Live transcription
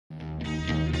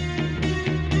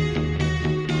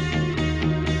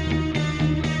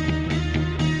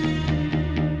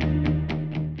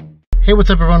Hey,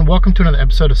 what's up everyone? Welcome to another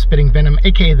episode of Spitting Venom,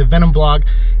 aka the Venom Blog,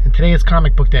 and today is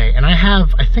comic book day, and I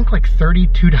have, I think, like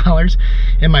 $32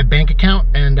 in my bank account,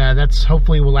 and that's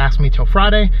hopefully will last me till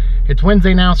Friday. It's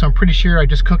Wednesday now, so I'm pretty sure I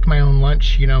just cooked my own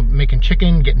lunch, you know, making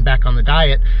chicken, getting back on the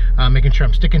diet, making sure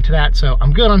I'm sticking to that, so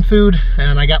I'm good on food,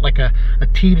 and I got like a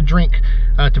tea to drink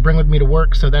to bring with me to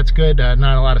work, so that's good.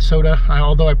 Not a lot of soda,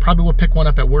 although I probably will pick one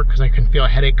up at work because I can feel a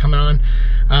headache coming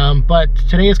on. But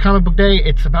today is comic book day.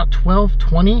 It's about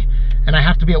 12:20. And I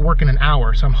have to be at work in an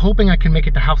hour, so I'm hoping I can make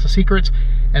it to House of Secrets.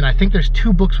 And I think there's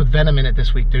 2 books with Venom in it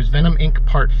this week. There's Venom Inc.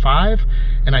 Part 5,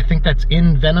 and I think that's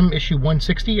in Venom issue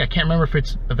 160. I can't remember if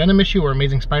it's a Venom issue or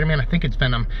Amazing Spider-Man. I think it's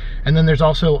Venom. And then there's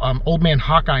also Old Man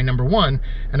Hawkeye #1,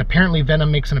 and apparently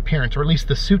Venom makes an appearance, or at least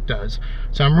the suit does.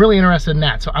 So I'm really interested in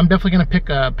that. So I'm definitely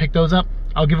gonna pick those up.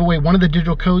 I'll give away one of the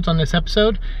digital codes on this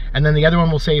episode, and then the other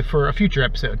one we'll save for a future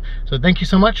episode. So thank you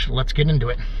so much. Let's get into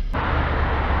it.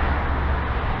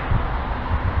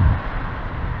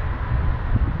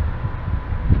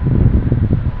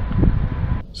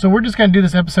 So we're just gonna do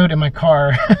this episode in my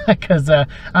car because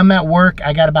I'm at work.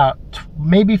 I got about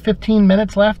maybe 15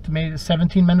 minutes left, maybe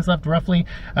 17 minutes left roughly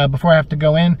before I have to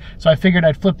go in. So I figured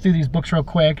I'd flip through these books real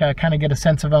quick, kind of get a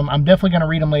sense of them. I'm definitely gonna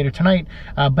read them later tonight,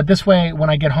 but this way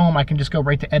when I get home I can just go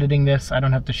right to editing this. I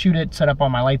don't have to shoot it, set up all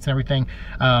my lights and everything.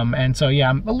 And so yeah,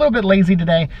 I'm a little bit lazy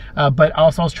today, but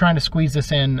also I was trying to squeeze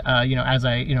this in, as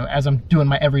I'm doing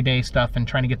my everyday stuff and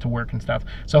trying to get to work and stuff.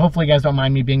 So hopefully you guys don't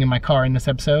mind me being in my car in this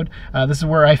episode. This is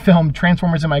where I filmed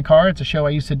Transformers in my car. It's a show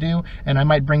I used to do, and I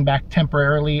might bring back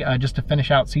temporarily just to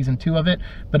finish out season 2 of it.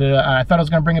 But I thought I was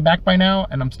going to bring it back by now,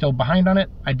 and I'm still behind on it.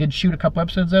 I did shoot a couple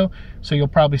episodes though, so you'll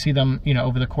probably see them,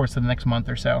 over the course of the next month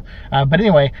or so. But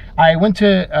anyway, I went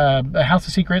to House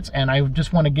of Secrets, and I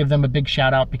just want to give them a big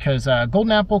shout out because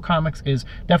Golden Apple Comics is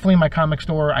definitely my comic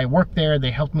store. I work there.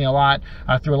 They helped me a lot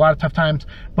through a lot of tough times.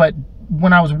 But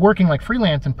when I was working like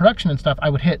freelance and production and stuff, I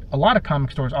would hit a lot of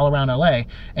comic stores all around LA,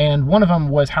 and one of them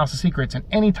was House of Secrets. And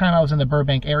anytime I was in the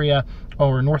Burbank area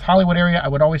or North Hollywood area, I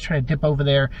would always try to dip over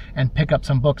there and pick up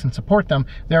some books and support them.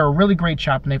 They're a really great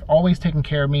shop, and they've always taken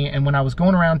care of me. And when I was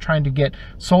going around trying to get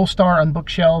Soul Star on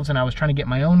bookshelves, and I was trying to get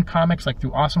my own comics like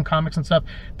through Awesome Comics and stuff,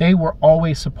 they were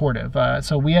always supportive.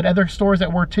 So we had other stores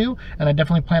that were too, and I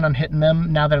definitely plan on hitting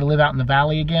them now that I live out in the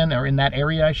valley again, or in that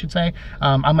area I should say.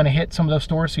 I'm going to hit some of those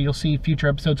stores, so you'll see future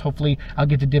episodes. Hopefully I'll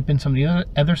get to dip in some of the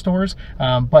other stores,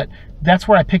 but that's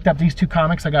where I picked up these 2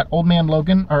 comics. I got Old Man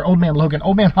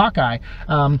Hawkeye.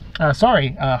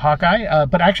 Hawkeye.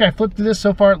 But actually I flipped through this.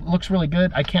 So far it looks really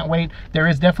good. I can't wait. There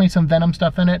is definitely some Venom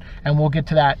stuff in it, and we'll get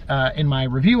to that in my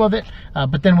review of it.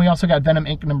 But then we also got Venom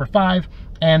Inc. #5.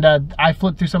 And I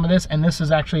flipped through some of this, and this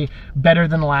is actually better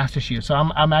than the last issue. So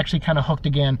I'm actually kind of hooked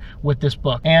again with this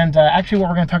book. And actually what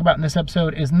we're going to talk about in this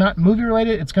episode is not movie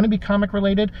related. It's going to be comic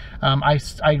related.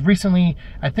 I recently,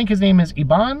 I think his name is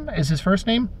Iban, is his first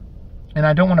name. And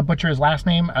I don't want to butcher his last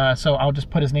name, so I'll just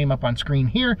put his name up on screen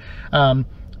here.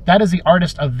 That is the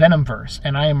artist of Venomverse,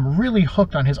 and I am really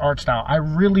hooked on his art style. I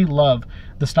really love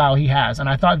the style he has, and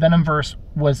I thought Venomverse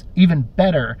was even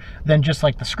better than just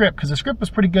like the script, because the script was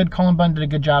pretty good. Cullen Bunn did a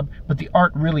good job, but the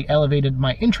art really elevated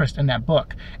my interest in that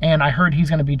book. And I heard he's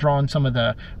going to be drawing some of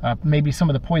the maybe some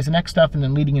of the Poison X stuff, and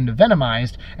then leading into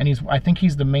Venomized, and I think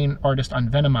he's the main artist on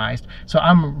Venomized. So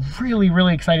I'm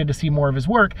really excited to see more of his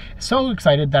work. So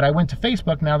excited that I went to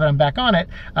Facebook now that I'm back on it,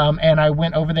 and I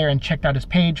went over there and checked out his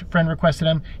page. Friend requested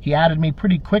him. He added me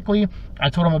pretty quickly. I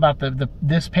told him about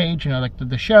this page, like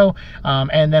the show,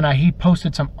 and then he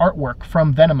posted some artwork from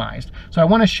Venomized. So I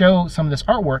want to show some of this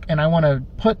artwork, and I want to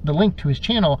put the link to his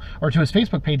channel or to his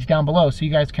Facebook page down below so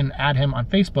you guys can add him on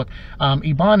Facebook.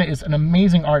 Iban is an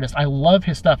amazing artist. I love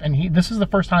his stuff, and this is the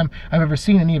first time I've ever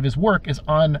seen any of his work is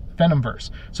on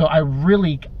Venomverse. So I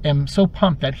really am so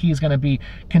pumped that he's going to be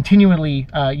continually,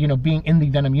 being in the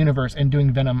Venom universe and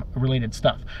doing Venom related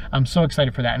stuff. I'm so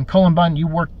excited for that. And Cullen Bunn,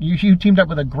 you teamed up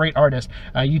with a great artist.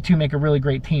 You two make a really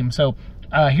great team. So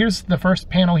here's the first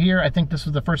panel here. I think this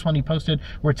was the first one he posted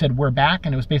where it said "We're back,"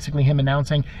 and it was basically him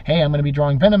announcing, hey, I'm going to be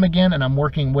drawing Venom again, and I'm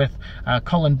working with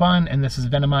Cullen Bunn, and this is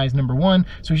Venomized #1.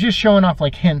 So he's just showing off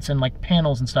like hints and like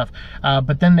panels and stuff.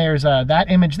 But then there's that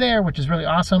image there, which is really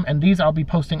awesome, and these I'll be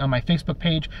posting on my Facebook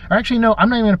page. Or actually, no, I'm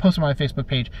not even going to post them on my Facebook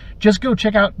page. Just go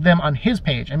check out them on his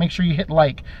page, and make sure you hit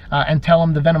like and tell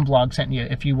him the Venom blog sent you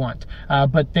if you want.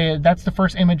 But that's the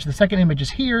first image. The second image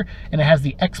is here, and it has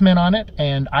the X-Men on it,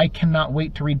 and I cannot wait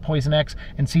wait to read Poison X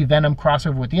and see Venom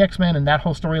crossover with the X-Men and that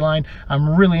whole storyline. I'm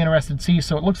really interested to see.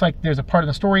 So it looks like there's a part of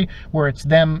the story where it's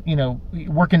them, you know,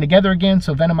 working together again.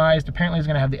 So Venomized apparently is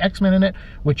going to have the X-Men in it,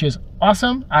 which is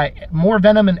awesome. More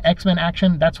Venom and X-Men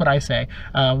action. That's what I say.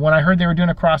 When I heard they were doing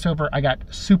a crossover, I got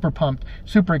super pumped,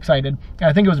 super excited.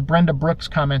 I think it was Brenda Brooks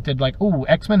commented like, "Ooh,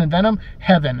 X-Men and Venom,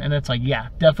 heaven." And it's like, yeah,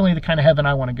 definitely the kind of heaven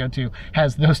I want to go to,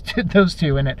 has those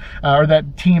two in it, or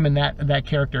that team and that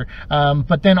character.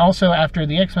 But then also after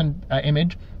the X-Men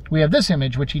image, we have this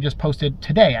image, which he just posted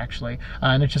today, actually.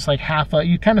 And it's just like half,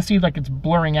 you kind of see like it's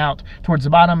blurring out towards the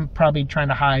bottom, probably trying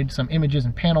to hide some images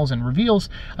and panels and reveals,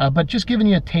 but just giving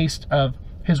you a taste of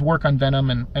his work on Venom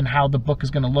and how the book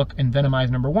is going to look in Venomized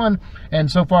 #1. And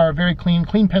so far, very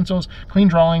clean pencils, clean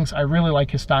drawings. I really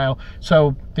like his style.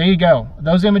 So there you go.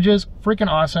 Those images, freaking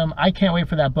awesome. I can't wait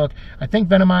for that book. I think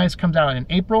Venomized comes out in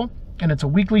April, and it's a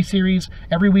weekly series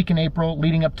every week in April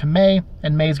leading up to May,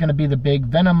 and May is going to be the big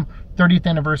Venom 30th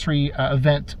anniversary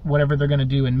event, whatever they're going to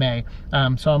do in May.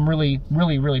 So I'm really,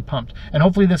 really, really pumped. And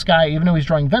hopefully this guy, even though he's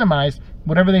drawing Venomized,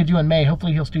 whatever they do in May,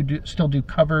 hopefully he'll still do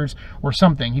covers or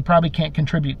something. He probably can't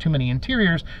contribute too many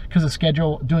interiors because the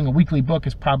schedule doing a weekly book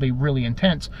is probably really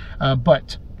intense,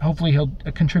 but hopefully he'll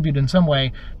contribute in some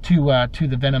way to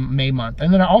the Venom May month.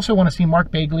 And then I also want to see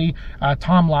Mark Bagley,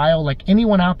 Tom Lyle, like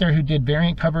anyone out there who did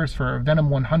variant covers for Venom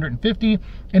 150,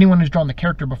 anyone who's drawn the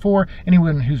character before,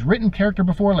 anyone who's written character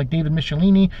before, like David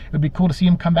Michelini. It would be cool to see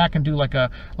him come back and do like a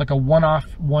one-off,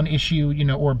 one issue, you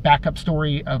know, or backup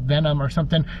story of Venom or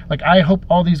something. Like, I hope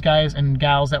all these guys and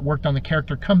gals that worked on the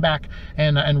character come back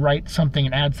and write something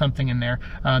and add something in there.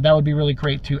 That would be really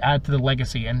great to add to the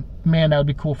legacy. And man, that would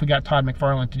be cool if we got Todd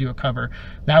McFarlane to do a cover.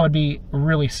 That would be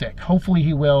really sick. Hopefully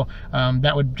he will.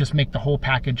 That would just make the whole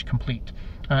package complete.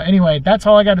 Anyway, that's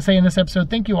all I got to say in this episode.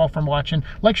 Thank you all for watching.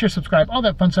 Like, share, subscribe, all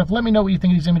that fun stuff. Let me know what you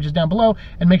think of these images down below,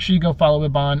 and make sure you go follow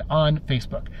Iban on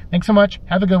Facebook. Thanks so much.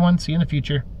 Have a good one. See you in the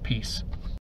future. Peace.